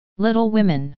Little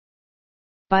Women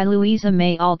by Louisa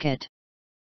May Alcott.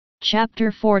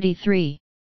 Chapter 43.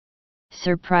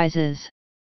 Surprises.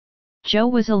 Jo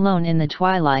was alone in the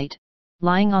twilight,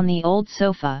 lying on the old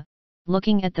sofa,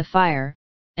 looking at the fire,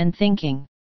 and thinking.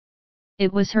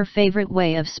 It was her favorite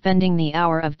way of spending the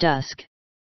hour of dusk.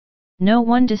 No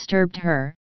one disturbed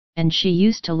her, and she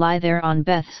used to lie there on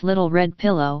Beth's little red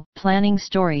pillow, planning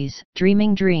stories,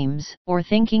 dreaming dreams, or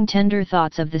thinking tender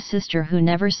thoughts of the sister who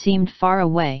never seemed far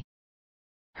away.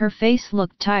 Her face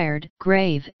looked tired,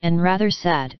 grave, and rather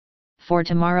sad, for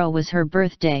tomorrow was her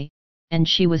birthday, and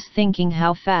she was thinking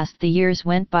how fast the years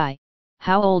went by,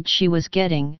 how old she was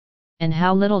getting, and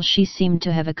how little she seemed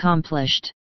to have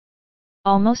accomplished.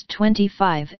 Almost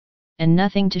 25, and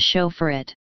nothing to show for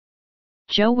it.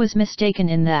 Jo was mistaken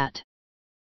in that.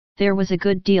 There was a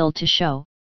good deal to show,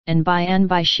 and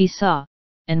by she saw,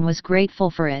 and was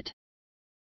grateful for it.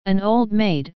 An old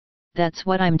maid, that's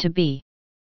what I'm to be.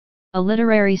 A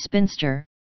literary spinster,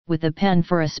 with a pen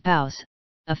for a spouse,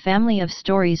 a family of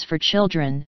stories for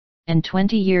children, and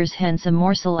 20 years hence a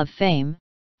morsel of fame,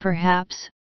 perhaps,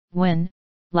 when,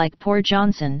 like poor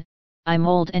Johnson, I'm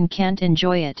old and can't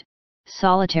enjoy it,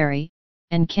 solitary,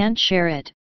 and can't share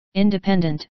it,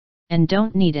 independent, and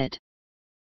don't need it.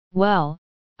 Well,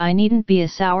 I needn't be a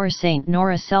sour saint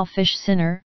nor a selfish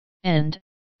sinner, and,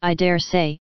 I dare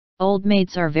say, old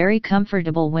maids are very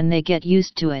comfortable when they get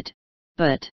used to it,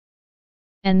 but...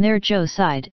 And there Jo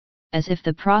sighed, as if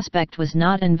the prospect was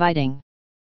not inviting.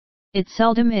 It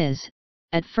seldom is,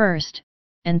 at first,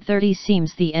 and 30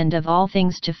 seems the end of all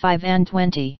things to 5 and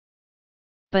 20.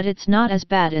 But it's not as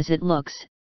bad as it looks,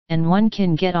 and one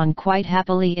can get on quite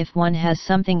happily if one has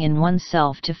something in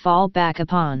oneself to fall back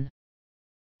upon.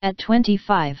 At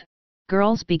 25,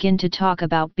 girls begin to talk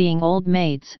about being old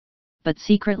maids, but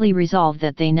secretly resolve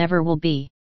that they never will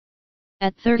be.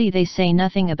 At 30 they say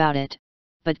nothing about it,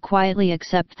 but quietly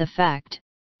accept the fact,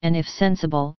 and if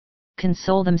sensible,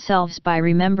 console themselves by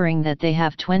remembering that they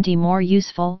have 20 more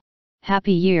useful,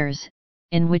 happy years,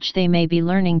 in which they may be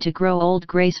learning to grow old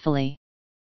gracefully.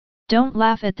 Don't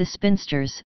laugh at the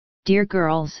spinsters, dear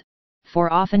girls,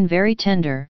 for often very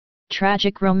tender,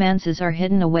 tragic romances are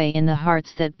hidden away in the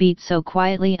hearts that beat so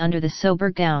quietly under the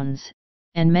sober gowns,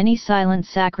 and many silent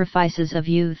sacrifices of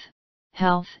youth,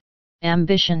 health,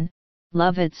 ambition,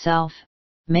 love itself,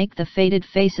 make the faded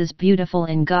faces beautiful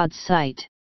in God's sight.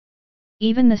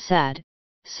 Even the sad,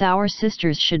 sour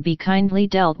sisters should be kindly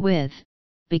dealt with,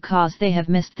 because they have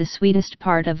missed the sweetest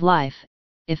part of life,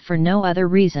 if for no other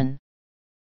reason.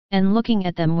 And looking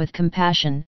at them with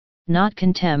compassion, not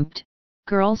contempt,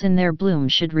 girls in their bloom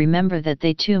should remember that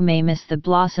they too may miss the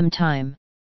blossom time.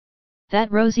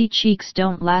 That rosy cheeks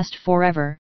don't last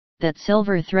forever, that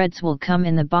silver threads will come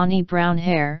in the bonny brown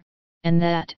hair, and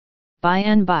that, by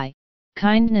and by,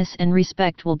 kindness and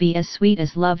respect will be as sweet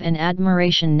as love and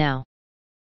admiration now.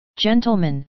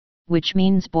 Gentlemen, which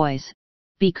means boys,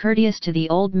 be courteous to the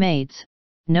old maids,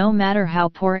 no matter how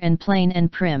poor and plain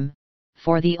and prim,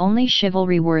 for the only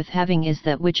chivalry worth having is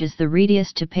that which is the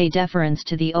readiest to pay deference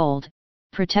to the old,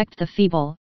 protect the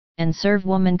feeble, and serve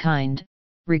womankind,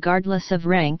 regardless of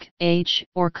rank, age,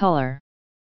 or color.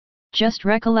 Just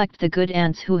recollect the good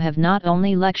aunts who have not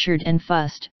only lectured and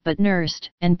fussed, but nursed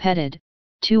and petted,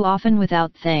 too often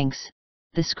without thanks,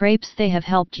 the scrapes they have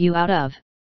helped you out of,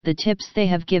 the tips they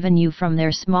have given you from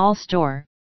their small store,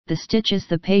 the stitches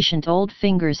the patient old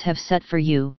fingers have set for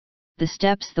you, the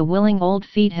steps the willing old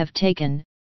feet have taken,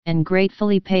 and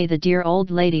gratefully pay the dear old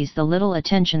ladies the little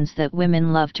attentions that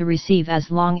women love to receive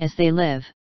as long as they live.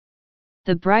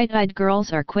 The bright-eyed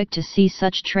girls are quick to see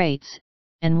such traits,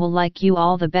 and will like you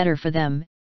all the better for them,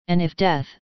 and if death,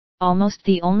 almost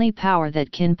the only power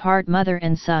that can part mother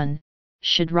and son,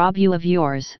 should rob you of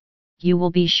yours, you will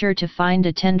be sure to find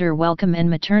a tender welcome and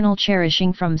maternal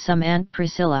cherishing from some Aunt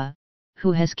Priscilla,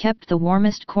 who has kept the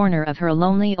warmest corner of her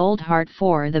lonely old heart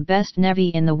for the best nevy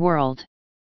in the world.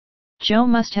 Jo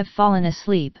must have fallen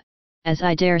asleep, as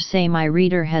I dare say my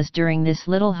reader has during this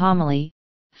little homily,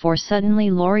 for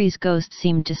suddenly Laurie's ghost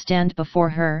seemed to stand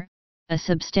before her, a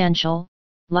substantial,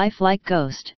 lifelike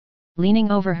ghost,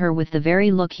 leaning over her with the very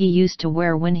look he used to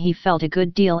wear when he felt a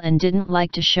good deal and didn't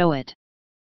like to show it.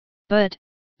 But,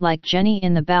 like Jenny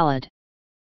in the ballad,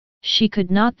 she could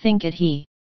not think it he,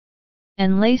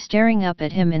 and lay staring up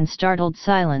at him in startled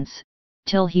silence,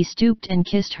 till he stooped and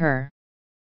kissed her.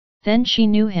 Then she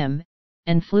knew him,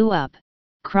 and flew up,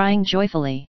 crying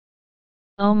joyfully,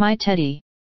 "Oh my Teddy!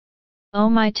 Oh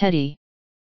my Teddy!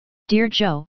 Dear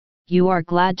Jo, you are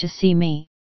glad to see me,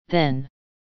 then?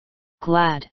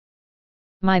 Glad?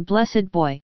 My blessed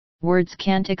boy, words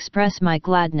can't express my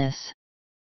gladness.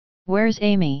 Where's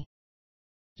Amy?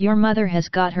 Your mother has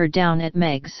got her down at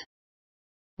Meg's.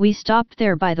 We stopped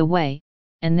there by the way,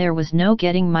 and there was no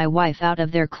getting my wife out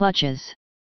of their clutches.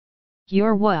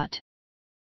 You're what?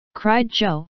 Cried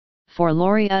Joe, for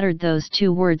Laurie uttered those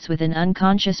two words with an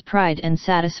unconscious pride and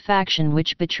satisfaction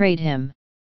which betrayed him.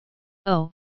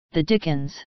 Oh, the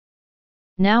dickens!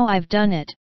 Now I've done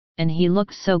it, and he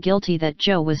looked so guilty that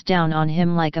Joe was down on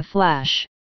him like a flash.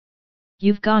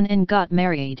 You've gone and got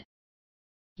married.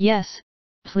 Yes,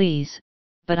 please,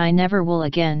 but I never will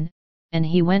again, and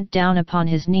he went down upon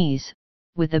his knees,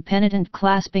 with a penitent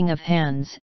clasping of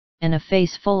hands, and a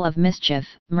face full of mischief,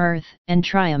 mirth, and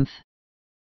triumph.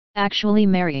 Actually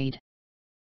married.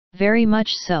 Very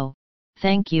much so,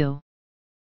 thank you.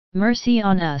 Mercy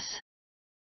on us.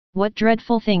 What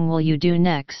dreadful thing will you do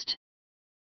next?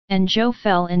 And Joe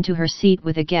fell into her seat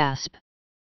with a gasp.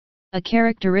 A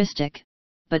characteristic,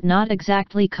 but not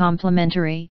exactly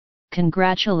complimentary,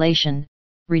 congratulation,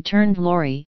 returned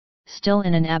Laurie, still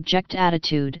in an abject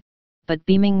attitude, but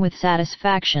beaming with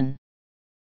satisfaction.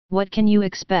 What can you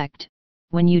expect,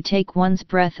 when you take one's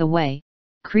breath away,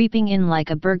 creeping in like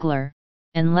a burglar,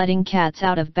 and letting cats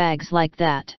out of bags like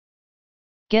that?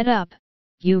 Get up,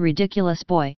 you ridiculous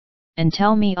boy, and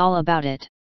tell me all about it.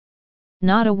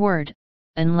 Not a word,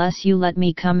 unless you let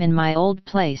me come in my old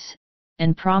place,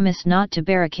 and promise not to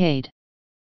barricade.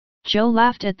 Joe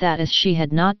laughed at that as she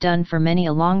had not done for many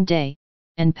a long day,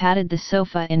 and patted the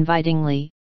sofa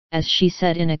invitingly, as she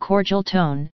said in a cordial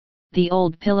tone, the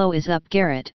old pillow is up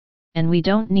garret, and we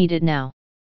don't need it now.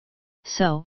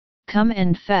 So, come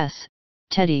and fess,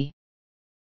 Teddy.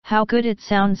 How good it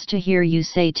sounds to hear you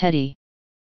say Teddy.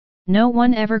 No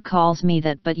one ever calls me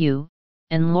that but you,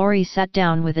 and Laurie sat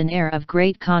down with an air of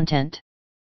great content.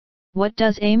 What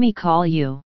does Amy call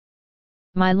you?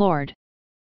 My lord.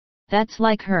 That's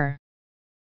like her.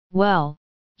 Well,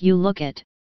 you look it,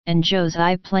 and Joe's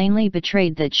eye plainly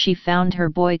betrayed that she found her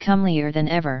boy comelier than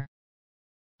ever.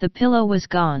 The pillow was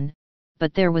gone,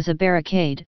 but there was a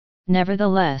barricade,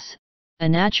 nevertheless, a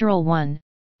natural one,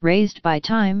 raised by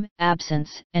time,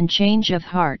 absence, and change of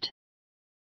heart.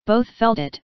 Both felt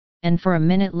it, and for a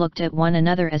minute looked at one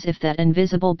another as if that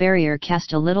invisible barrier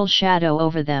cast a little shadow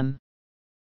over them.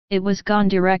 It was gone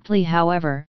directly,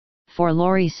 however, for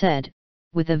Laurie said,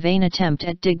 with a vain attempt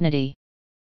at dignity.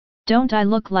 Don't I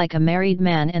look like a married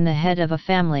man and the head of a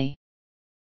family?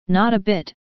 Not a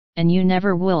bit, and you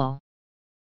never will.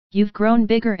 You've grown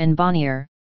bigger and bonnier,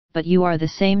 but you are the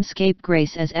same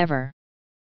scapegrace as ever.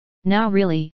 Now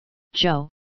really, Joe,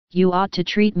 you ought to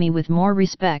treat me with more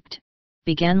respect,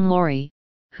 began Laurie,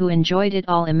 who enjoyed it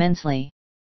all immensely.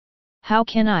 How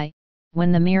can I,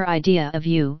 when the mere idea of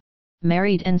you,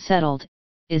 married and settled,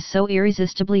 is so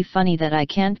irresistibly funny that I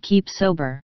can't keep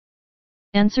sober?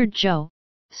 Answered Joe,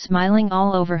 smiling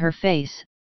all over her face,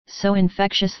 so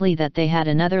infectiously that they had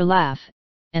another laugh,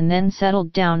 and then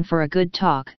settled down for a good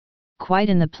talk, quite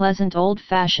in the pleasant old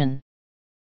fashion.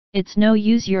 It's no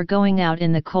use your going out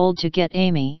in the cold to get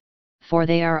Amy, for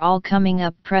they are all coming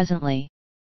up presently.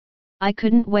 I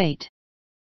couldn't wait.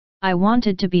 I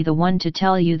wanted to be the one to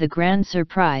tell you the grand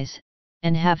surprise,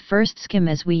 and have first skim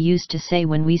as we used to say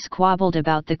when we squabbled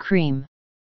about the cream.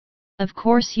 Of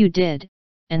course you did,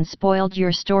 and spoiled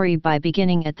your story by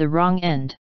beginning at the wrong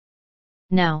end.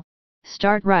 Now,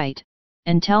 start right,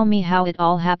 and tell me how it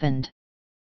all happened.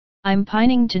 I'm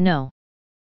pining to know.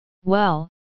 Well,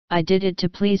 I did it to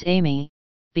please Amy,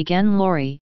 began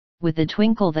Laurie, with a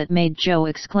twinkle that made Joe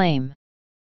exclaim.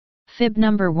 Fib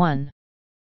number 1.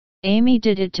 Amy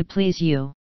did it to please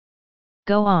you.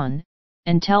 Go on,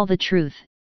 and tell the truth,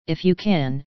 if you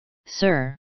can,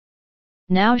 sir.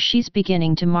 Now she's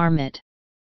beginning to marmot.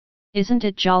 Isn't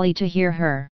it jolly to hear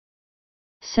her?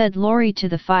 Said Laurie to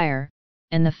the fire,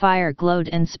 and the fire glowed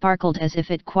and sparkled as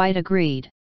if it quite agreed.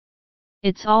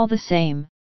 It's all the same,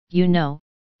 you know,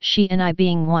 she and I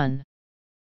being one.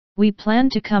 We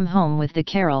planned to come home with the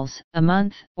Carrolls a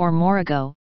month or more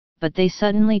ago, but they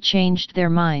suddenly changed their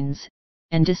minds,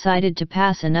 and decided to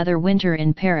pass another winter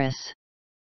in Paris.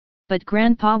 But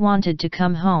Grandpa wanted to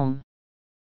come home.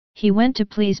 He went to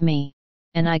please me,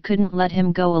 and I couldn't let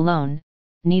him go alone,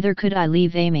 neither could I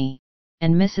leave Amy,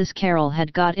 and Mrs. Carroll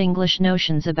had got English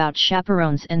notions about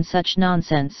chaperones and such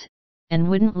nonsense, and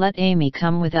wouldn't let Amy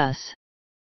come with us.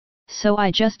 So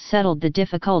I just settled the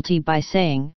difficulty by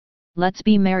saying, let's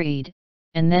be married,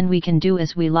 and then we can do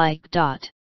as we like.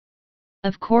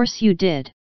 Of course you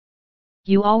did.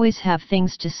 You always have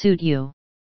things to suit you.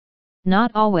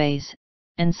 Not always,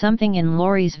 and something in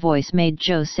Laurie's voice made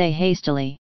Joe say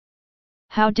hastily.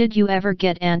 How did you ever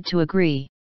get Aunt to agree?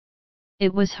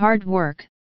 It was hard work,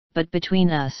 but between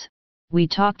us, we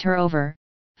talked her over,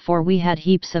 for we had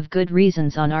heaps of good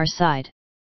reasons on our side.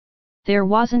 There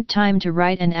wasn't time to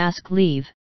write and ask leave,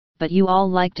 but you all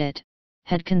liked it,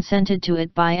 had consented to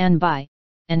it by and by,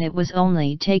 and it was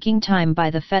only taking time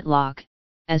by the fetlock,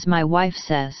 as my wife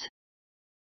says.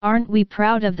 Aren't we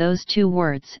proud of those 2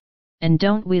 words, and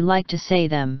don't we like to say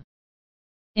them?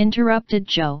 Interrupted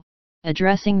Jo,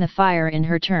 addressing the fire in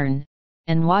her turn,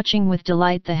 and watching with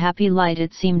delight the happy light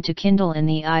it seemed to kindle in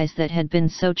the eyes that had been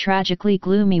so tragically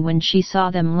gloomy when she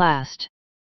saw them last.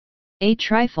 A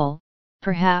trifle,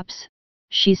 perhaps,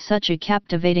 she's such a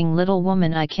captivating little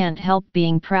woman I can't help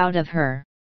being proud of her.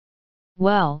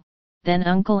 Well, then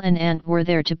Uncle and Aunt were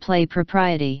there to play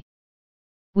propriety.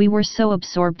 We were so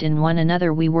absorbed in one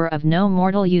another we were of no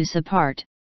mortal use apart,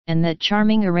 and that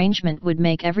charming arrangement would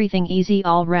make everything easy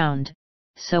all round,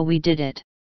 so we did it.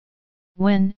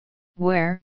 When,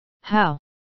 where, how?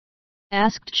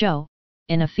 Asked Jo,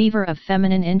 in a fever of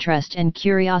feminine interest and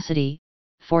curiosity,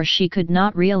 for she could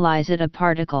not realize it a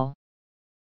particle.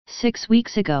 6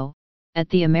 weeks ago, at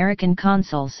the American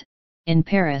consul's, in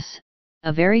Paris,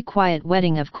 a very quiet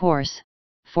wedding of course,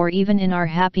 for even in our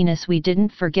happiness we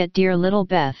didn't forget dear little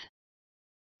Beth.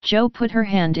 Jo put her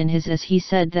hand in his as he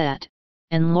said that,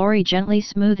 and Laurie gently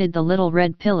smoothed the little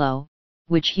red pillow,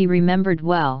 which he remembered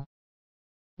well.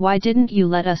 Why didn't you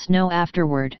let us know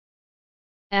afterward?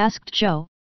 Asked Jo,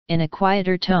 in a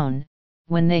quieter tone,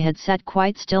 when they had sat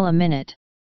quite still a minute.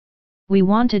 We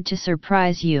wanted to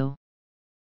surprise you.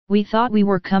 We thought we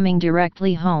were coming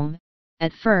directly home,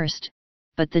 at first,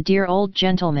 but the dear old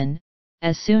gentleman,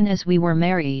 as soon as we were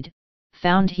married,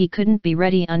 found he couldn't be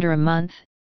ready under a month,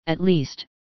 at least,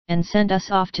 and sent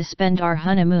us off to spend our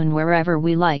honeymoon wherever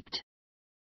we liked.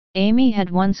 Amy had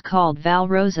once called Val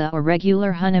Rosa a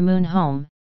regular honeymoon home,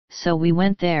 so we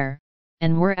went there,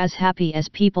 and were as happy as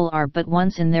people are but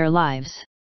once in their lives.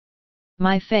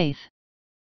 My faith!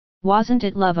 Wasn't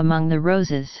it love among the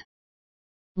roses?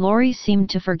 Laurie seemed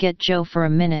to forget Jo for a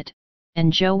minute,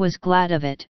 and Jo was glad of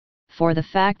it, for the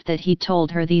fact that he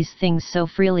told her these things so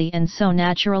freely and so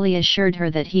naturally assured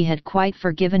her that he had quite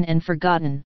forgiven and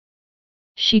forgotten.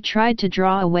 She tried to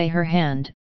draw away her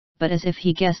hand, but as if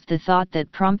he guessed the thought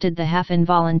that prompted the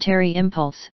half-involuntary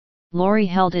impulse, Laurie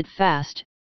held it fast,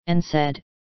 and said,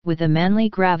 with a manly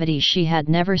gravity she had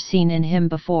never seen in him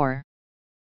before.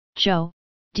 Jo,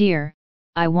 dear,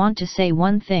 I want to say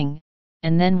one thing,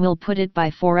 and then we'll put it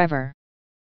by forever.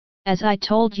 As I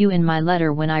told you in my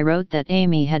letter when I wrote that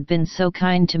Amy had been so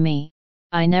kind to me,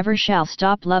 I never shall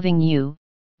stop loving you,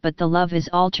 but the love is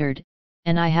altered,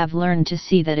 and I have learned to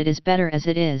see that it is better as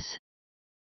it is.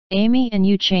 Amy and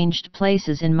you changed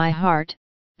places in my heart,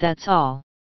 that's all.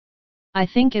 I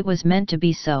think it was meant to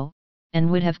be so, and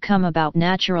would have come about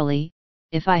naturally,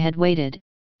 if I had waited,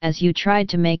 as you tried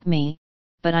to make me,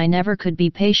 but I never could be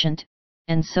patient,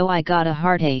 and so I got a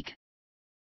heartache.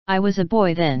 I was a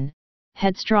boy then,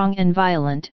 headstrong and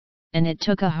violent, and it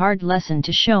took a hard lesson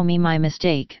to show me my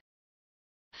mistake.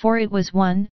 For it was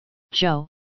one, Jo,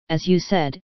 as you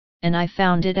said, and I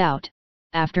found it out,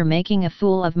 after making a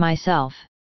fool of myself.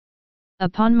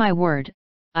 Upon my word,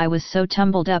 I was so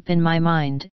tumbled up in my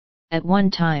mind, at one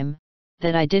time,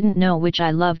 that I didn't know which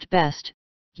I loved best,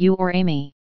 you or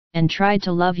Amy, and tried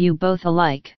to love you both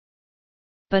alike.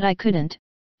 But I couldn't,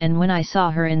 and when I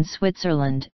saw her in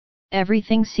Switzerland,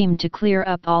 everything seemed to clear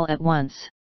up all at once.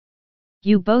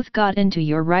 You both got into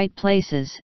your right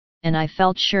places, and I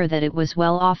felt sure that it was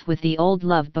well off with the old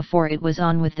love before it was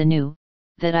on with the new,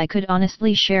 that I could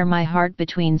honestly share my heart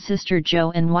between Sister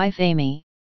Jo and wife Amy,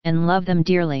 and love them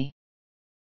dearly.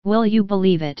 Will you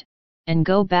believe it, and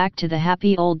go back to the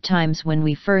happy old times when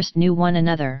we first knew one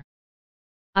another?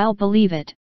 I'll believe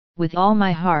it, with all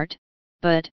my heart,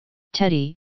 but,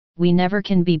 Teddy, we never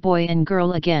can be boy and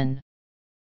girl again.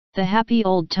 The happy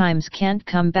old times can't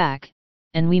come back,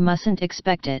 and we mustn't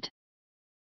expect it.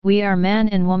 We are man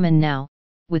and woman now,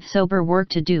 with sober work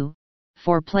to do,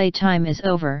 for playtime is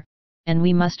over, and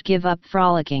we must give up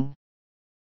frolicking.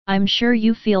 I'm sure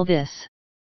you feel this.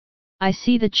 I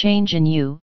see the change in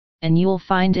you, and you'll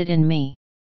find it in me.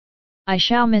 I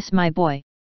shall miss my boy,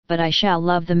 but I shall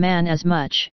love the man as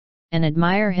much, and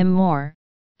admire him more,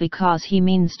 because he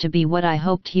means to be what I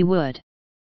hoped he would.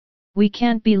 We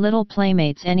can't be little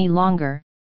playmates any longer,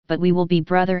 but we will be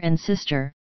brother and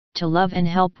sister, to love and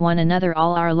help one another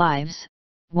all our lives,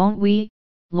 won't we,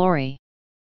 Laurie?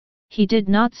 He did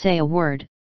not say a word,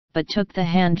 but took the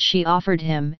hand she offered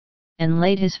him, and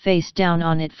laid his face down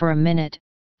on it for a minute,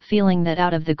 feeling that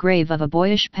out of the grave of a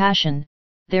boyish passion,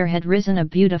 there had risen a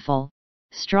beautiful,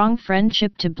 strong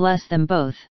friendship to bless them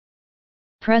both.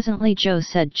 Presently Jo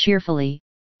said cheerfully,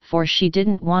 for she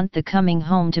didn't want the coming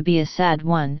home to be a sad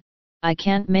one, I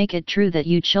can't make it true that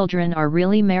you children are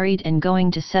really married and going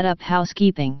to set up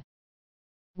housekeeping.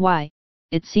 Why,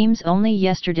 it seems only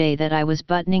yesterday that I was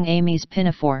buttoning Amy's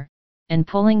pinafore, and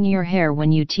pulling your hair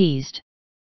when you teased.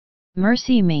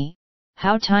 Mercy me,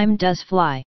 how time does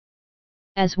fly.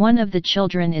 As one of the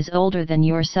children is older than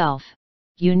yourself,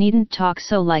 you needn't talk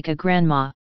so like a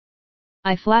grandma.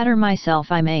 I flatter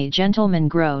myself I'm a gentleman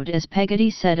growed, as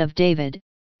Peggotty said of David,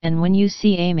 and when you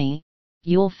see Amy,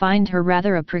 you'll find her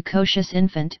rather a precocious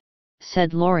infant,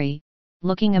 said Laurie,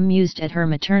 looking amused at her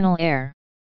maternal air.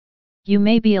 You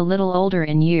may be a little older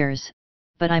in years,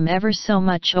 but I'm ever so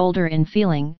much older in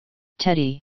feeling,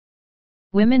 Teddy.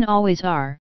 Women always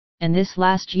are, and this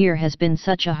last year has been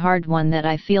such a hard one that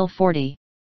I feel 40.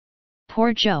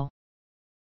 Poor Joe.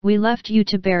 We left you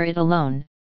to bear it alone,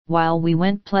 while we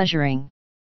went pleasuring.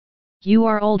 You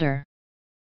are older.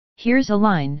 Here's a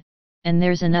line, and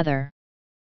there's another.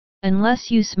 Unless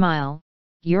you smile,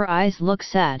 your eyes look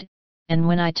sad, and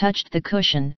when I touched the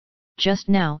cushion, just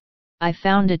now, I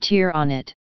found a tear on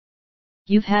it.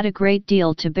 You've had a great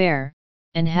deal to bear,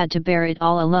 and had to bear it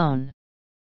all alone.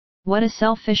 What a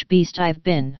selfish beast I've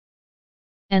been.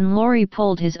 And Laurie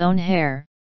pulled his own hair,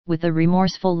 with a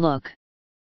remorseful look.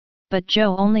 But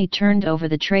Joe only turned over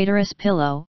the traitorous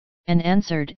pillow, and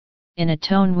answered, in a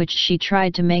tone which she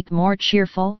tried to make more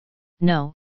cheerful,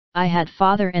 No, I had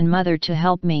father and mother to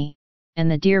help me,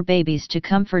 and the dear babies to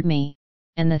comfort me,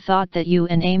 and the thought that you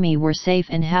and Amy were safe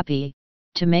and happy,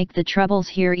 to make the troubles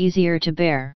here easier to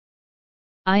bear.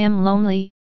 I am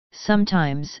lonely,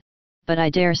 sometimes, but I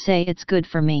dare say it's good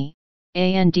for me,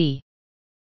 and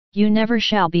You never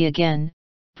shall be again,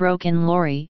 broke in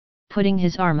Laurie, putting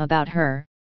his arm about her,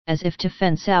 as if to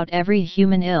fence out every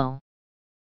human ill.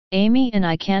 Amy and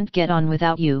I can't get on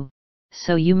without you,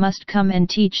 so you must come and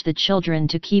teach the children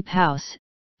to keep house,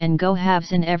 and go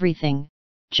halves in everything,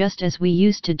 just as we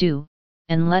used to do,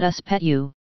 and let us pet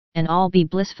you, and all be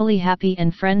blissfully happy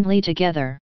and friendly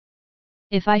together.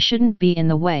 If I shouldn't be in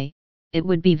the way, it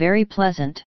would be very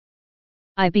pleasant.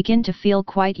 I begin to feel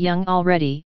quite young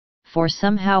already, for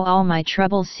somehow all my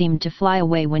troubles seemed to fly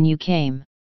away when you came.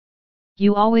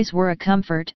 You always were a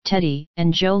comfort, Teddy,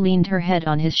 and Joe leaned her head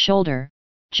on his shoulder,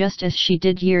 just as she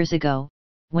did years ago,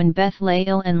 when Beth lay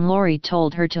ill and Laurie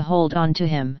told her to hold on to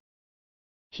him.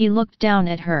 He looked down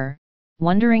at her,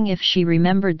 wondering if she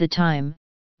remembered the time,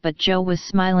 but Joe was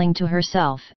smiling to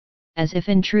herself, as if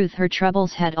in truth her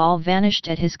troubles had all vanished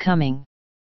at his coming.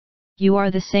 You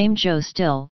are the same Joe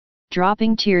still,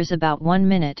 dropping tears about 1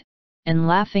 minute, and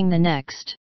laughing the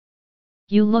next.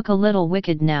 You look a little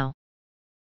wicked now.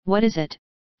 What is it,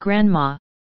 Grandma?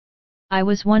 I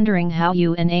was wondering how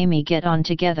you and Amy get on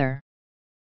together.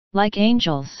 Like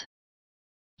angels.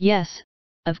 Yes,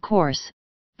 of course,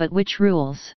 but which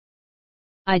rules?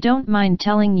 I don't mind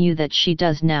telling you that she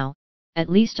does now, at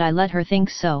least I let her think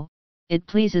so, it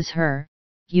pleases her,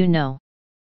 you know.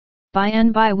 By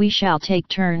and by we shall take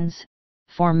turns,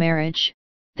 for marriage,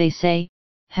 they say,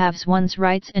 halves one's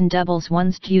rights and doubles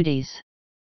one's duties.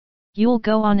 You'll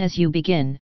go on as you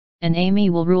begin, and Amy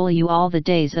will rule you all the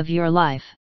days of your life.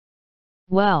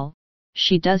 Well,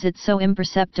 she does it so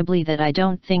imperceptibly that I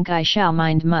don't think I shall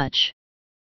mind much.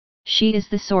 She is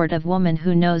the sort of woman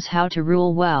who knows how to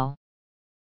rule well.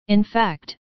 In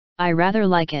fact, I rather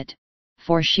like it,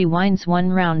 for she winds one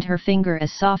round her finger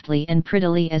as softly and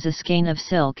prettily as a skein of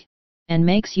silk, and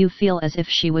makes you feel as if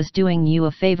she was doing you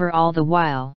a favor all the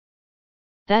while.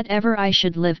 That ever I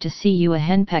should live to see you a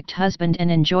henpecked husband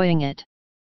and enjoying it!"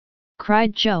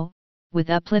 cried Joe, with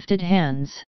uplifted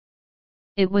hands.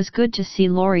 It was good to see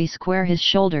Laurie square his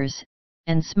shoulders,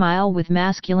 and smile with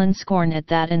masculine scorn at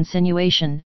that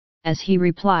insinuation, as he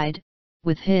replied,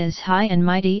 with his high and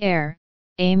mighty air,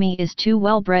 "Amy is too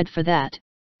well bred for that,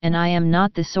 and I am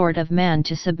not the sort of man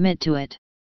to submit to it.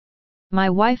 My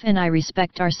wife and I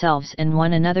respect ourselves and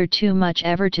one another too much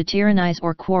ever to tyrannize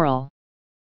or quarrel."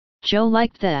 Joe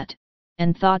liked that,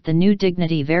 and thought the new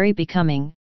dignity very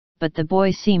becoming, but the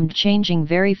boy seemed changing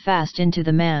very fast into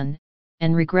the man,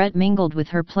 and regret mingled with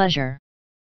her pleasure.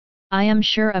 "I am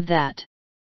sure of that.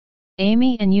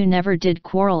 Amy and you never did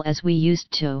quarrel as we used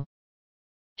to.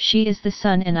 She is the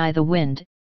sun and I the wind,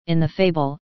 in the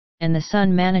fable, and the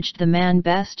sun managed the man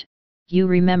best, you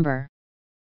remember.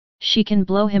 She can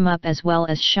blow him up as well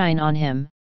as shine on him,"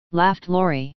 laughed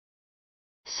Laurie.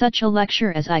 "Such a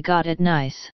lecture as I got at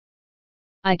Nice.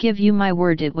 I give you my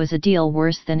word it was a deal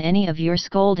worse than any of your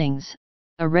scoldings,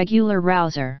 a regular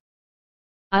rouser.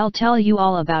 I'll tell you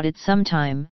all about it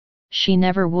sometime." She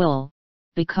never will,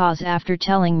 because after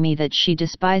telling me that she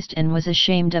despised and was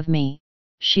ashamed of me,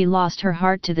 she lost her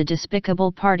heart to the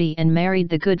despicable party and married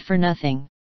the good-for-nothing.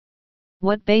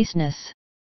 What baseness!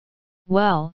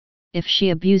 Well, if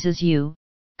she abuses you,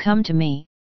 come to me,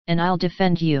 and I'll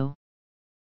defend you.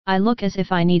 I look as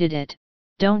if I needed it,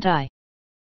 don't I?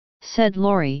 Said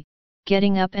Laurie,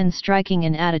 getting up and striking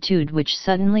an attitude which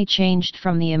suddenly changed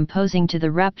from the imposing to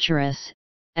the rapturous,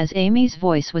 as Amy's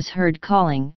voice was heard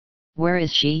calling, "Where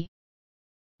is she?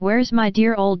 Where's my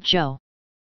dear old Joe?"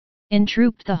 In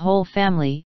trooped the whole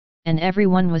family, and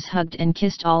everyone was hugged and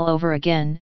kissed all over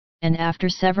again, and after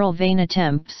several vain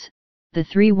attempts, the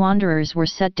three wanderers were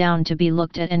set down to be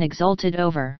looked at and exulted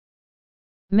over.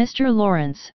 Mr.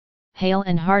 Lawrence, hale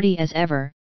and hearty as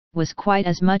ever, was quite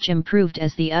as much improved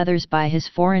as the others by his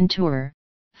foreign tour,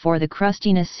 for the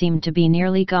crustiness seemed to be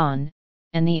nearly gone,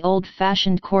 and the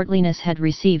old-fashioned courtliness had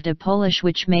received a polish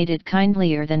which made it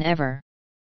kindlier than ever.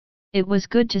 It was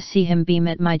good to see him beam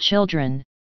at my children,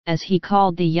 as he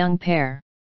called the young pair.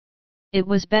 It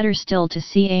was better still to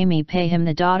see Amy pay him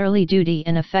the daughterly duty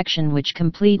and affection which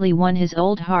completely won his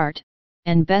old heart,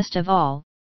 and best of all,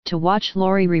 to watch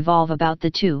Laurie revolve about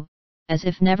the two, as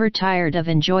if never tired of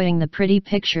enjoying the pretty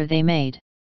picture they made.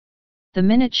 The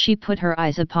minute she put her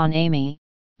eyes upon Amy,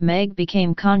 Meg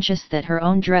became conscious that her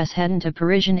own dress hadn't a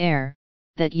Parisian air,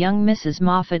 that young Mrs.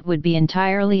 Moffat would be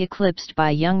entirely eclipsed by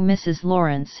young Mrs.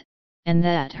 Lawrence, and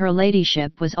that her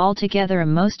ladyship was altogether a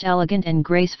most elegant and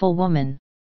graceful woman.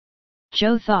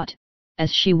 Jo thought,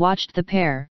 as she watched the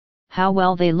pair, how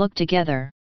well they looked together.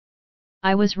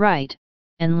 I was right,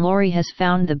 and Laurie has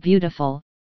found the beautiful,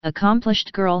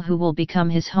 accomplished girl who will become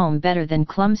his home better than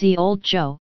clumsy old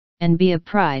Joe, and be a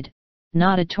pride,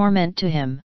 not a torment to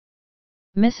him.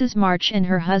 Mrs. March and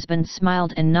her husband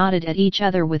smiled and nodded at each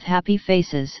other with happy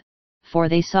faces, for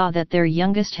they saw that their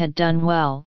youngest had done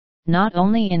well, not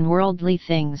only in worldly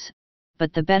things,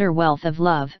 but the better wealth of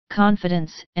love,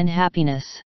 confidence, and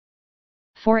happiness.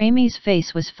 For Amy's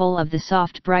face was full of the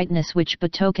soft brightness which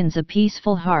betokens a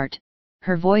peaceful heart,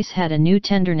 her voice had a new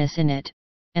tenderness in it,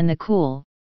 and the cool,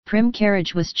 prim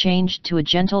carriage was changed to a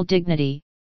gentle dignity,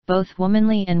 both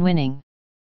womanly and winning.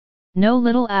 No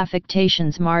little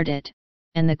affectations marred it,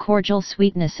 and the cordial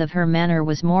sweetness of her manner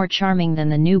was more charming than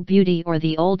the new beauty or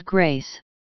the old grace,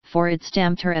 for it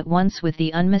stamped her at once with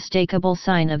the unmistakable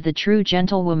sign of the true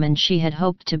gentlewoman she had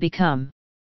hoped to become.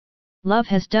 "Love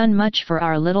has done much for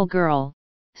our little girl,"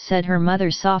 said her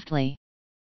mother softly.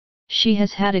 "She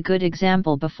has had a good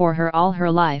example before her all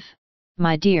her life,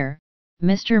 my dear,"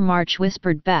 Mr. March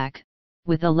whispered back,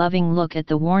 with a loving look at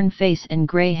the worn face and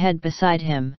grey head beside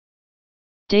him.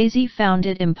 Daisy found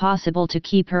it impossible to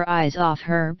keep her eyes off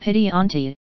her pretty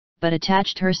auntie, but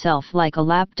attached herself like a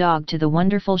lap dog to the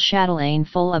wonderful chatelaine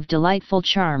full of delightful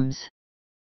charms.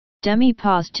 Demi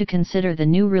paused to consider the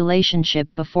new relationship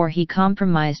before he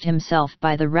compromised himself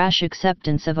by the rash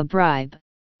acceptance of a bribe,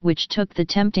 which took the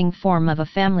tempting form of a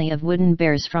family of wooden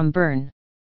bears from Bern.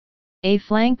 A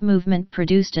flank movement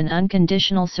produced an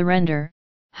unconditional surrender,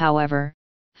 however,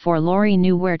 for Laurie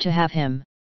knew where to have him.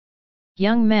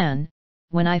 "Young man,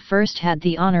 when I first had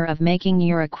the honor of making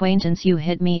your acquaintance you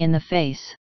hit me in the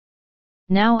face.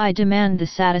 Now I demand the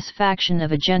satisfaction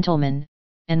of a gentleman,"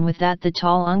 and with that the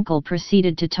tall uncle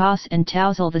proceeded to toss and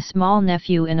touzle the small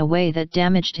nephew in a way that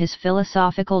damaged his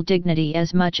philosophical dignity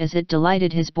as much as it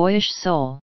delighted his boyish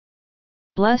soul.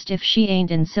 "Blessed if she ain't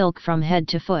in silk from head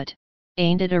to foot,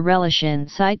 ain't it a relishin'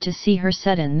 sight to see her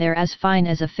settin' there as fine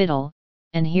as a fiddle,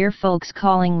 and hear folks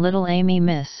calling little Amy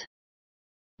Miss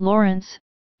Lawrence,"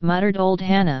 muttered old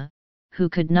Hannah, who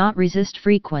could not resist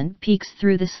frequent peeks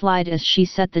through the slide as she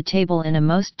set the table in a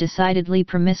most decidedly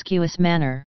promiscuous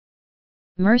manner.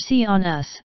 "Mercy on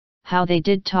us, how they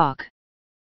did talk!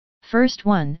 First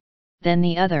one, then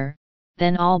the other,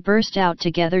 then all burst out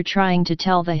together trying to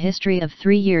tell the history of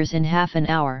 3 years in half an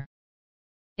hour.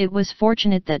 It was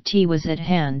fortunate that tea was at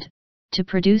hand, to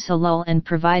produce a lull and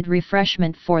provide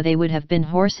refreshment, for they would have been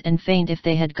hoarse and faint if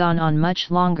they had gone on much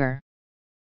longer.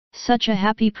 Such a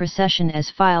happy procession as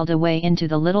filed away into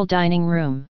the little dining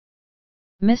room.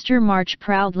 Mr. March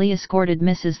proudly escorted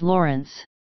Mrs. Lawrence.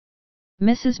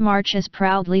 Mrs. March as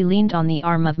proudly leaned on the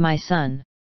arm of my son.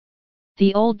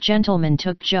 The old gentleman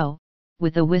took Jo,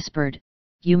 with a whispered,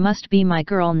 "You must be my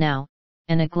girl now,"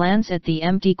 and a glance at the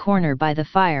empty corner by the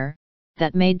fire,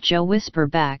 that made Jo whisper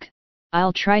back,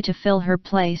 "I'll try to fill her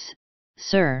place,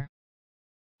 sir."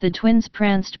 The twins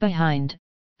pranced behind,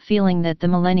 feeling that the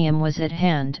millennium was at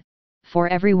hand, for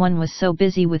everyone was so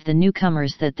busy with the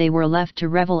newcomers that they were left to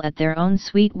revel at their own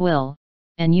sweet will,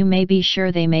 and you may be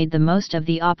sure they made the most of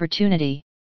the opportunity.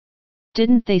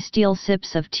 Didn't they steal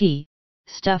sips of tea,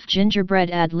 stuff gingerbread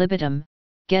ad libitum,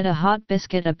 get a hot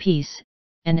biscuit apiece,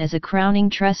 and as a crowning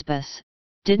trespass,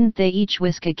 didn't they each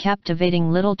whisk a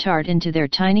captivating little tart into their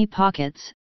tiny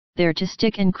pockets, there to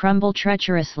stick and crumble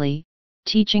treacherously,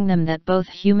 teaching them that both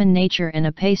human nature and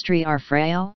a pastry are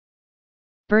frail?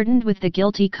 Burdened with the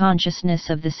guilty consciousness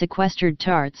of the sequestered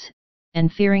tarts, and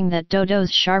fearing that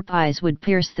Dodo's sharp eyes would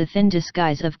pierce the thin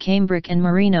disguise of cambric and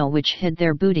merino which hid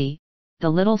their booty, the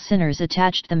little sinners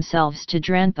attached themselves to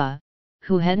Dranpa,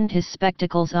 who hadn't his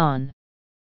spectacles on.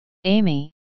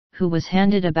 Amy, who was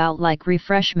handed about like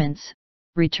refreshments,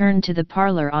 returned to the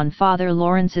parlor on Father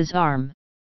Lawrence's arm.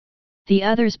 The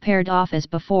others paired off as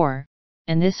before,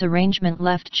 and this arrangement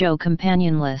left Jo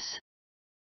companionless.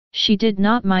 She did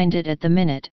not mind it at the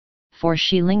minute, for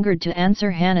she lingered to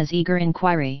answer Hannah's eager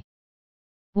inquiry.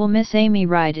 "Will Miss Amy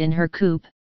ride in her coupe,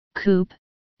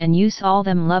 and use all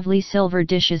them lovely silver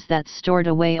dishes that's stored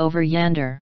away over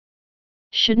yander?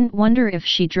 Shouldn't wonder if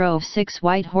she drove 6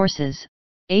 white horses,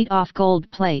 ate off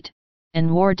gold plate,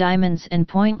 and wore diamonds and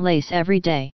point lace every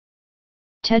day."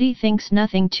 "Teddy thinks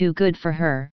nothing too good for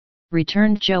her,"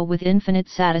 returned Jo with infinite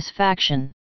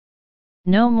satisfaction.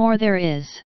 "No more there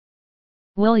is."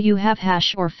 "Will you have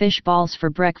hash or fish balls for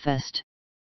breakfast?"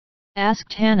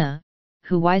 asked Hannah,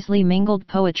 who wisely mingled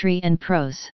poetry and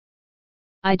prose.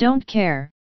 "I don't care,"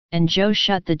 and Jo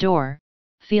shut the door,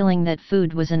 feeling that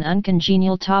food was an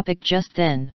uncongenial topic just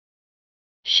then.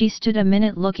 She stood a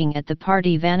minute looking at the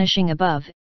party vanishing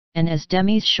above, and as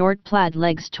Demi's short plaid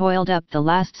legs toiled up the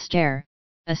last stair,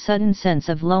 a sudden sense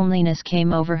of loneliness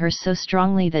came over her so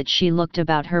strongly that she looked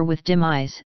about her with dim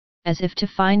eyes, as if to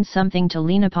find something to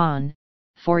lean upon,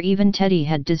 for even Teddy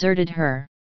had deserted her.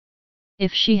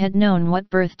 If she had known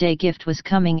what birthday gift was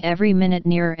coming every minute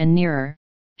nearer and nearer,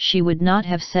 she would not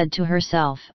have said to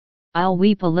herself, "I'll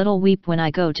weep a little weep when I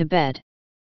go to bed.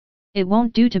 It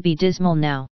won't do to be dismal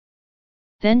now."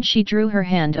 Then she drew her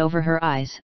hand over her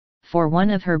eyes, for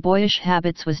one of her boyish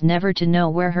habits was never to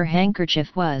know where her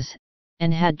handkerchief was,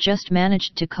 and had just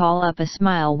managed to call up a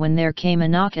smile when there came a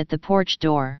knock at the porch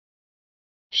door.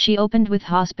 She opened with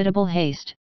hospitable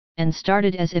haste, and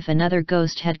started as if another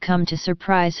ghost had come to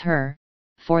surprise her,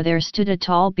 for there stood a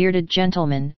tall bearded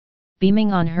gentleman,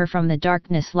 beaming on her from the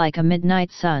darkness like a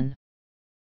midnight sun.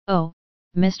 "Oh,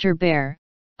 Mr. Bear,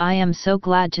 I am so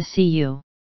glad to see you!"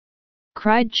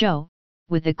 cried Jo,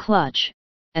 with a clutch,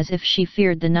 as if she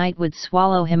feared the night would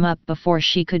swallow him up before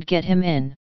she could get him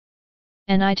in.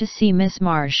 "And I to see Miss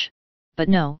Marsh, but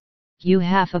no, you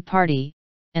have a party,"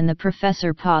 and the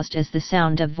professor paused as the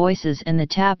sound of voices and the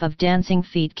tap of dancing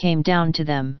feet came down to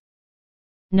them.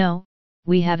 "No,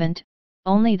 we haven't,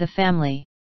 only the family.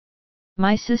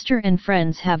 My sister and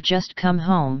friends have just come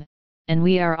home, and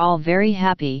we are all very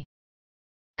happy.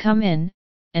 Come in,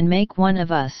 and make one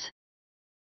of us."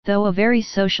 Though a very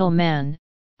social man,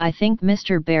 I think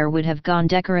Mr. Bear would have gone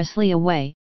decorously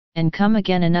away, and come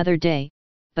again another day,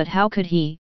 but how could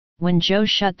he, when Jo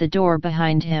shut the door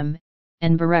behind him,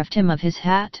 and bereft him of his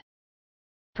hat?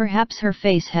 Perhaps her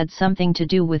face had something to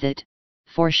do with it,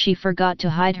 for she forgot to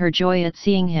hide her joy at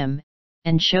seeing him,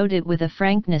 and showed it with a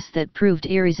frankness that proved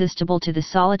irresistible to the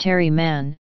solitary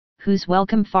man, whose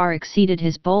welcome far exceeded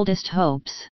his boldest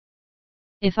hopes.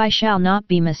 "If I shall not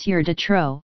be Monsieur de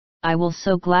Trop, I will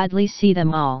so gladly see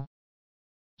them all.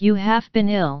 You have been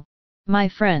ill, my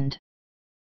friend?"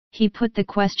 He put the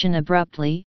question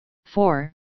abruptly,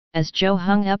 for, as Jo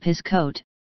hung up his coat,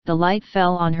 the light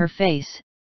fell on her face,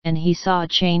 and he saw a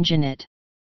change in it.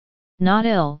 "Not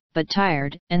ill, but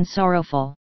tired and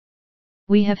sorrowful.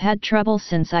 We have had trouble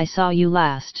since I saw you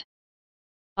last."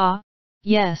 "Ah,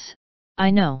 yes,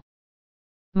 I know.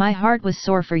 My heart was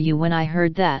sore for you when I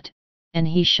heard that," and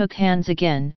he shook hands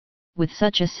again, with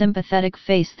such a sympathetic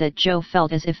face that Jo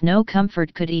felt as if no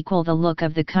comfort could equal the look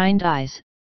of the kind eyes,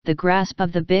 the grasp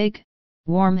of the big,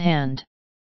 warm hand.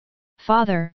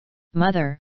 "Father,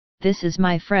 Mother, this is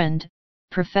my friend,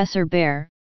 Professor Bear,"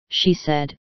 she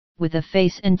said, with a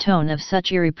face and tone of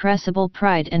such irrepressible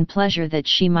pride and pleasure that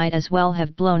she might as well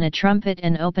have blown a trumpet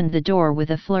and opened the door with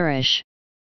a flourish.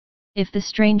 If the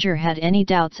stranger had any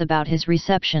doubts about his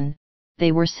reception,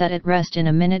 they were set at rest in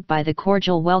a minute by the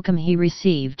cordial welcome he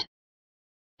received.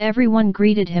 Everyone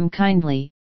greeted him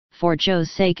kindly, for Jo's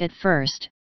sake at first,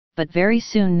 but very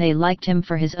soon they liked him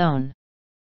for his own.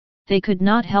 They could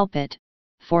not help it,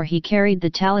 for he carried the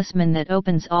talisman that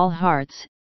opens all hearts,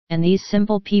 and these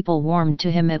simple people warmed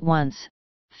to him at once,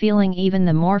 feeling even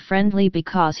the more friendly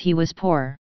because he was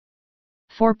poor.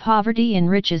 For poverty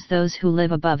enriches those who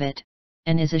live above it,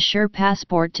 and is a sure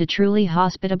passport to truly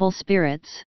hospitable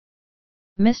spirits.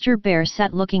 Mr. Bear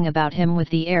sat looking about him with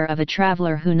the air of a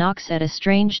traveler who knocks at a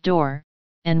strange door,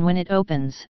 and when it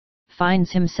opens,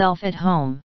 finds himself at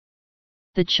home.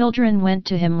 The children went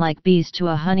to him like bees to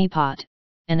a honey pot,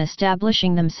 and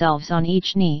establishing themselves on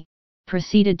each knee,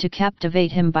 proceeded to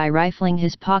captivate him by rifling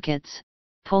his pockets,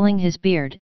 pulling his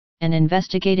beard, and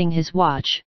investigating his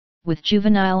watch, with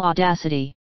juvenile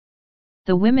audacity.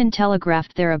 The women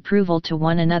telegraphed their approval to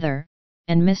one another,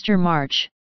 and Mr. March,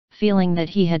 feeling that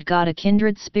he had got a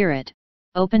kindred spirit,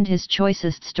 opened his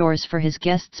choicest stores for his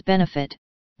guests' benefit,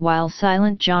 while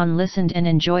Silent John listened and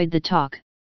enjoyed the talk,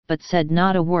 but said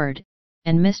not a word,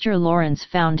 and Mr. Lawrence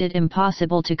found it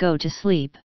impossible to go to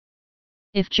sleep.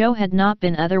 If Joe had not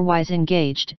been otherwise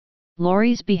engaged,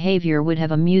 Laurie's behavior would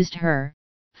have amused her,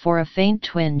 for a faint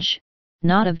twinge,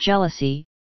 not of jealousy,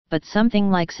 but something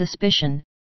like suspicion,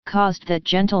 caused that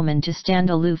gentleman to stand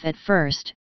aloof at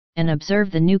first, and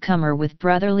observe the newcomer with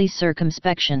brotherly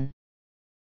circumspection.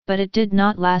 But it did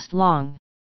not last long.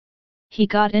 He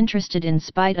got interested in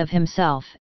spite of himself,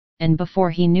 and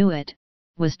before he knew it,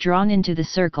 was drawn into the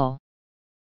circle.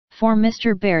 For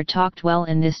Mr. Bear talked well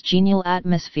in this genial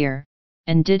atmosphere,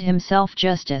 and did himself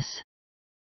justice.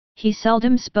 He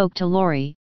seldom spoke to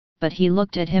Laurie, but he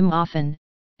looked at him often,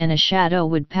 and a shadow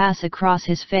would pass across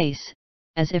his face,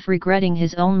 as if regretting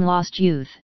his own lost youth,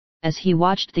 as he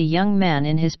watched the young man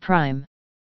in his prime.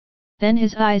 Then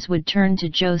his eyes would turn to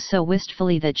Joe so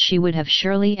wistfully that she would have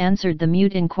surely answered the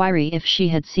mute inquiry if she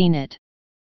had seen it.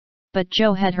 But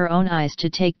Joe had her own eyes to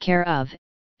take care of,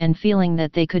 and feeling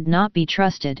that they could not be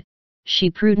trusted,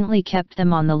 she prudently kept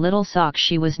them on the little sock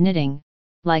she was knitting,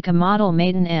 like a model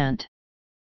maiden aunt.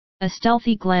 A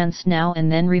stealthy glance now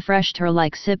and then refreshed her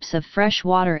like sips of fresh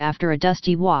water after a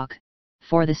dusty walk,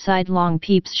 for the sidelong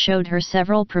peeps showed her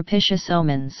several propitious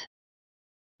omens.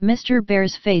 Mr.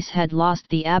 Bear's face had lost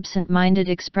the absent-minded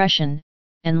expression,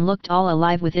 and looked all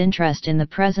alive with interest in the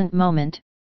present moment,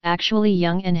 actually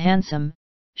young and handsome,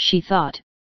 she thought,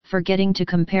 forgetting to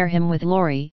compare him with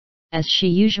Laurie, as she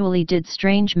usually did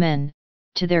strange men,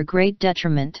 to their great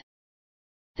detriment.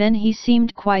 Then he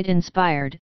seemed quite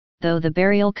inspired, though the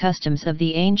burial customs of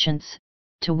the ancients,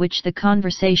 to which the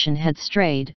conversation had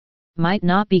strayed, might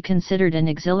not be considered an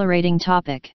exhilarating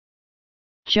topic.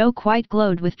 Joe quite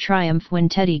glowed with triumph when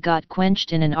Teddy got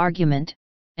quenched in an argument,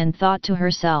 and thought to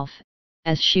herself,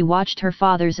 as she watched her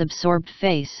father's absorbed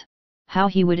face, how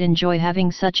he would enjoy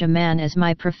having such a man as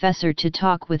my professor to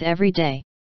talk with every day.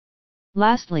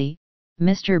 Lastly,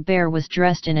 Mr. Bear was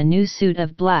dressed in a new suit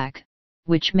of black,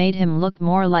 which made him look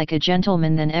more like a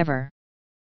gentleman than ever.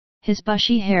 His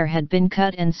bushy hair had been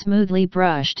cut and smoothly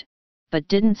brushed, but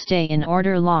didn't stay in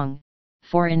order long,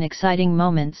 for in exciting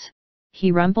moments,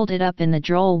 he rumpled it up in the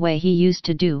droll way he used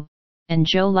to do, and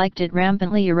Joe liked it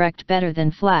rampantly erect better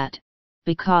than flat,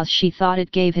 because she thought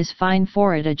it gave his fine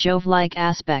forehead a Jove-like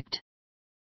aspect.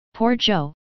 Poor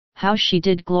Joe, how she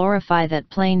did glorify that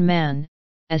plain man,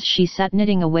 as she sat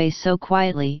knitting away so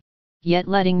quietly, yet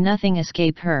letting nothing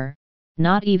escape her,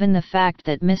 not even the fact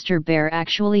that Mr. Bear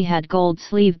actually had gold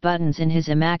sleeve buttons in his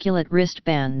immaculate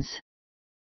wristbands.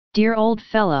 Dear old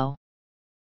fellow!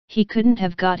 He couldn't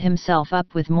have got himself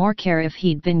up with more care if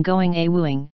he'd been going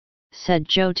a-wooing, said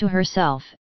Joe to herself,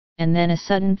 and then a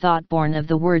sudden thought born of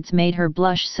the words made her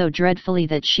blush so dreadfully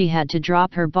that she had to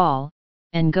drop her ball,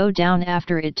 and go down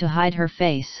after it to hide her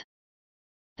face.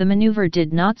 The maneuver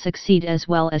did not succeed as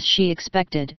well as she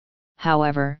expected,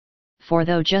 however, for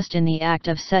though just in the act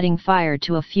of setting fire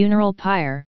to a funeral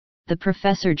pyre, the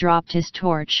professor dropped his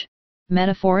torch,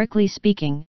 metaphorically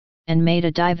speaking, and made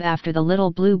a dive after the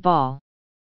little blue ball.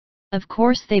 Of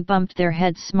course they bumped their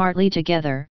heads smartly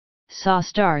together, saw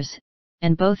stars,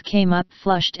 and both came up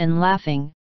flushed and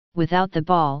laughing, without the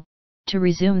ball, to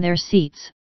resume their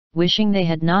seats, wishing they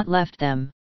had not left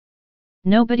them.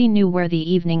 Nobody knew where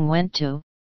the evening went to,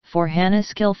 for Hannah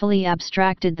skillfully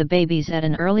abstracted the babies at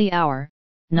an early hour,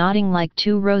 nodding like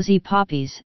two rosy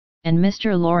poppies, and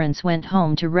Mr. Lawrence went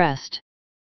home to rest.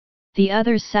 The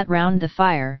others sat round the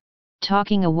fire,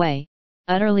 talking away,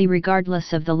 utterly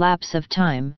regardless of the lapse of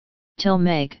time, till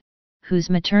Meg, whose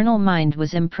maternal mind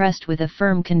was impressed with a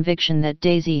firm conviction that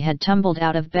Daisy had tumbled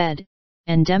out of bed,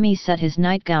 and Demi set his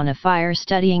nightgown afire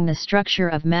studying the structure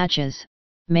of matches,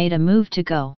 made a move to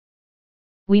go.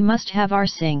 "We must have our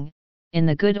sing, in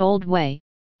the good old way,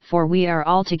 for we are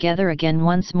all together again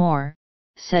once more,"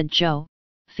 said Joe,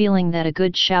 feeling that a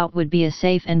good shout would be a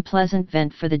safe and pleasant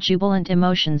vent for the jubilant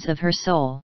emotions of her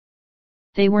soul.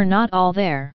 They were not all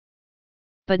there.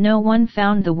 But no one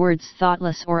found the words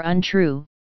thoughtless or untrue,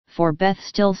 for Beth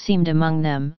still seemed among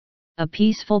them, a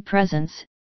peaceful presence,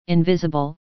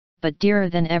 invisible, but dearer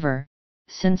than ever,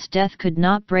 since death could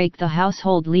not break the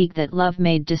household league that love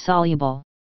made dissoluble.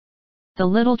 The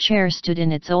little chair stood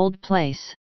in its old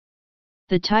place.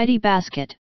 The tidy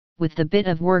basket, with the bit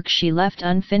of work she left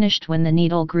unfinished when the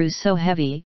needle grew so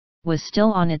heavy, was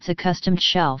still on its accustomed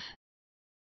shelf.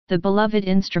 The beloved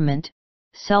instrument,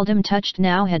 seldom touched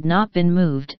now, had not been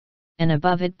moved, and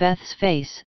above it Beth's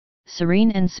face,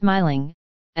 serene and smiling,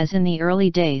 as in the early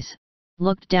days,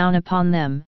 looked down upon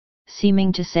them,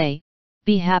 seeming to say,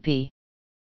 "Be happy.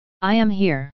 I am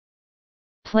here.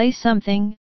 Play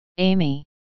something, Amy.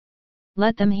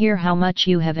 Let them hear how much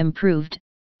you have improved,"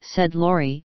 said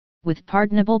Laurie, with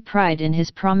pardonable pride in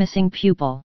his promising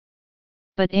pupil.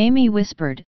 But Amy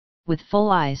whispered, with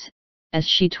full eyes, as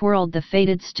she twirled the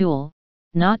faded stool,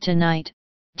 "Not tonight,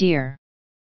 dear.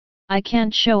 I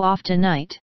can't show off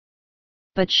tonight."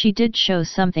 But she did show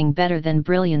something better than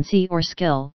brilliancy or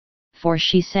skill, for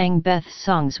she sang Beth's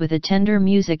songs with a tender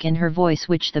music in her voice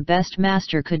which the best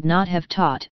master could not have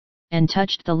taught, and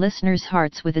touched the listeners'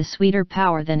 hearts with a sweeter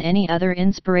power than any other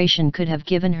inspiration could have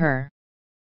given her.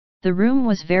 The room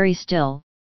was very still,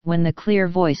 when the clear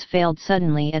voice failed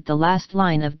suddenly at the last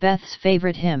line of Beth's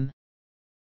favorite hymn.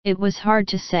 It was hard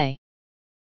to say,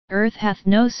 "Earth hath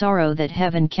no sorrow that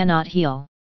heaven cannot heal."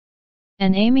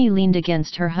 And Amy leaned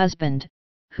against her husband,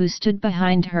 who stood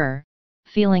behind her,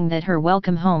 feeling that her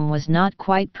welcome home was not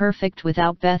quite perfect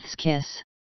without Beth's kiss.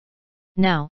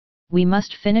 "Now, we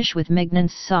must finish with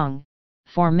Mignon's song,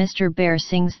 for Mr. Bear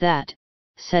sings that,"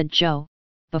 said Joe,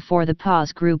 before the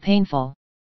pause grew painful.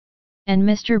 And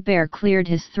Mr. Bear cleared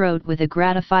his throat with a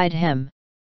gratified hem.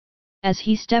 As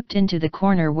he stepped into the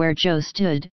corner where Joe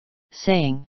stood,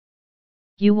 saying,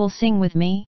 "You will sing with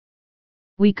me?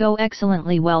 We go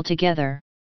excellently well together."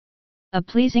 A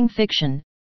pleasing fiction,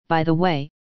 by the way,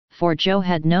 for Joe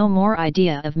had no more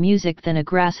idea of music than a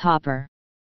grasshopper.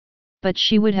 But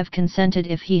she would have consented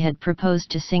if he had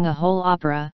proposed to sing a whole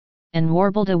opera, and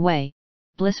warbled away,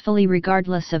 blissfully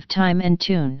regardless of time and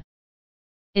tune.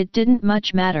 It didn't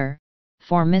much matter,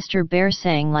 for Mr. Bear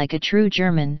sang like a true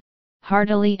German,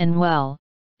 heartily and well,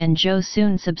 and Joe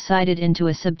soon subsided into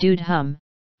a subdued hum,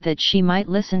 that she might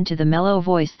listen to the mellow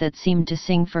voice that seemed to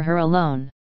sing for her alone.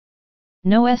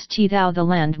 "Knowest thou the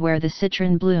land where the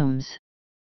citron blooms?"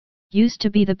 used to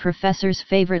be the professor's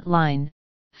favorite line,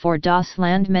 for das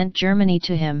Land meant Germany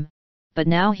to him, but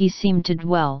now he seemed to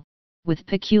dwell, with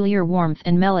peculiar warmth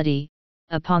and melody,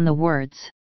 upon the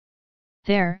words.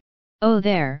 "There, oh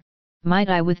there, might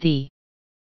I with thee?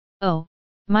 Oh,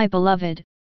 my beloved,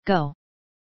 go."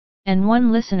 And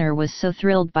one listener was so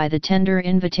thrilled by the tender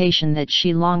invitation that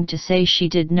she longed to say she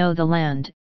did know the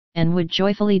land, and would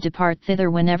joyfully depart thither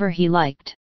whenever he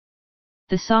liked.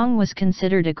 The song was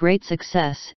considered a great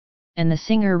success, and the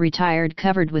singer retired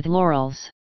covered with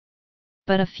laurels.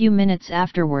 But a few minutes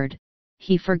afterward,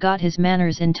 he forgot his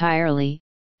manners entirely,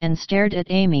 and stared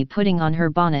at Amy putting on her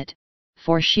bonnet,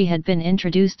 for she had been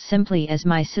introduced simply as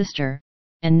 "my sister,"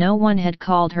 and no one had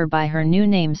called her by her new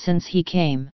name since he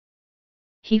came.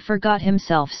 He forgot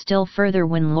himself still further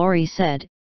when Laurie said,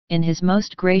 in his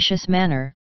most gracious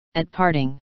manner, at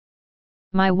parting,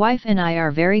 "My wife and I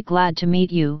are very glad to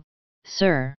meet you,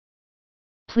 sir.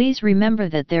 Please remember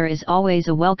that there is always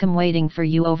a welcome waiting for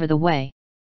you over the way."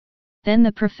 Then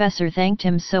the professor thanked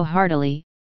him so heartily,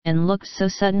 and looked so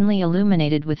suddenly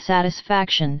illuminated with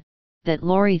satisfaction, that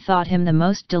Laurie thought him the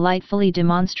most delightfully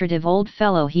demonstrative old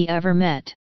fellow he ever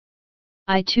met.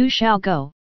 "I too shall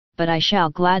go, but I shall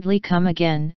gladly come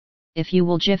again, if you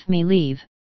will give me leave,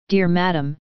 dear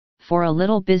madam, for a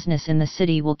little business in the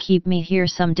city will keep me here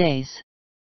some days."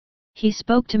 He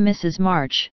spoke to Mrs.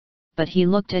 March, but he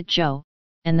looked at Joe,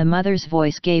 and the mother's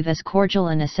voice gave as cordial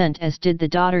an assent as did the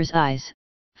daughter's eyes,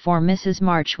 for Mrs.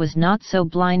 March was not so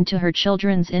blind to her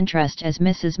children's interest as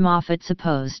Mrs. Moffat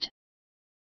supposed.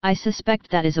 "I suspect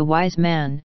that is a wise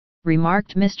man,"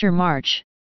 remarked Mr. March,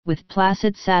 with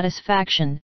placid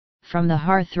satisfaction, from the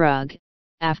hearthrug,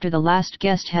 after the last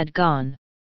guest had gone.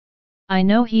 "I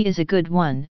know he is a good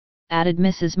one," added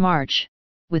Mrs. March,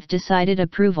 with decided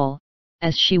approval,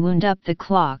 as she wound up the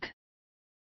clock.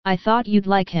 "I thought you'd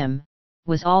like him,"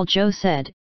 was all Joe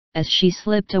said, as she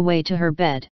slipped away to her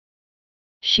bed.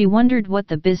 She wondered what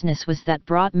the business was that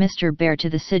brought Mr. Bear to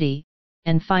the city,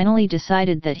 and finally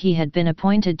decided that he had been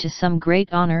appointed to some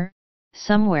great honor,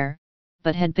 somewhere,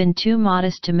 but had been too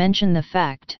modest to mention the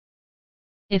fact.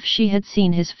 If she had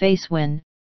seen his face when,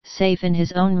 safe in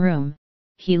his own room,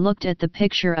 he looked at the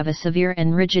picture of a severe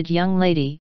and rigid young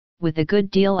lady, with a good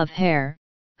deal of hair,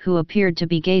 who appeared to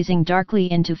be gazing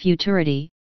darkly into futurity,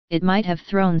 it might have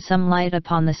thrown some light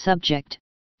upon the subject,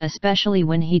 especially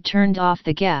when he turned off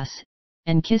the gas,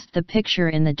 and kissed the picture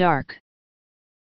in the dark.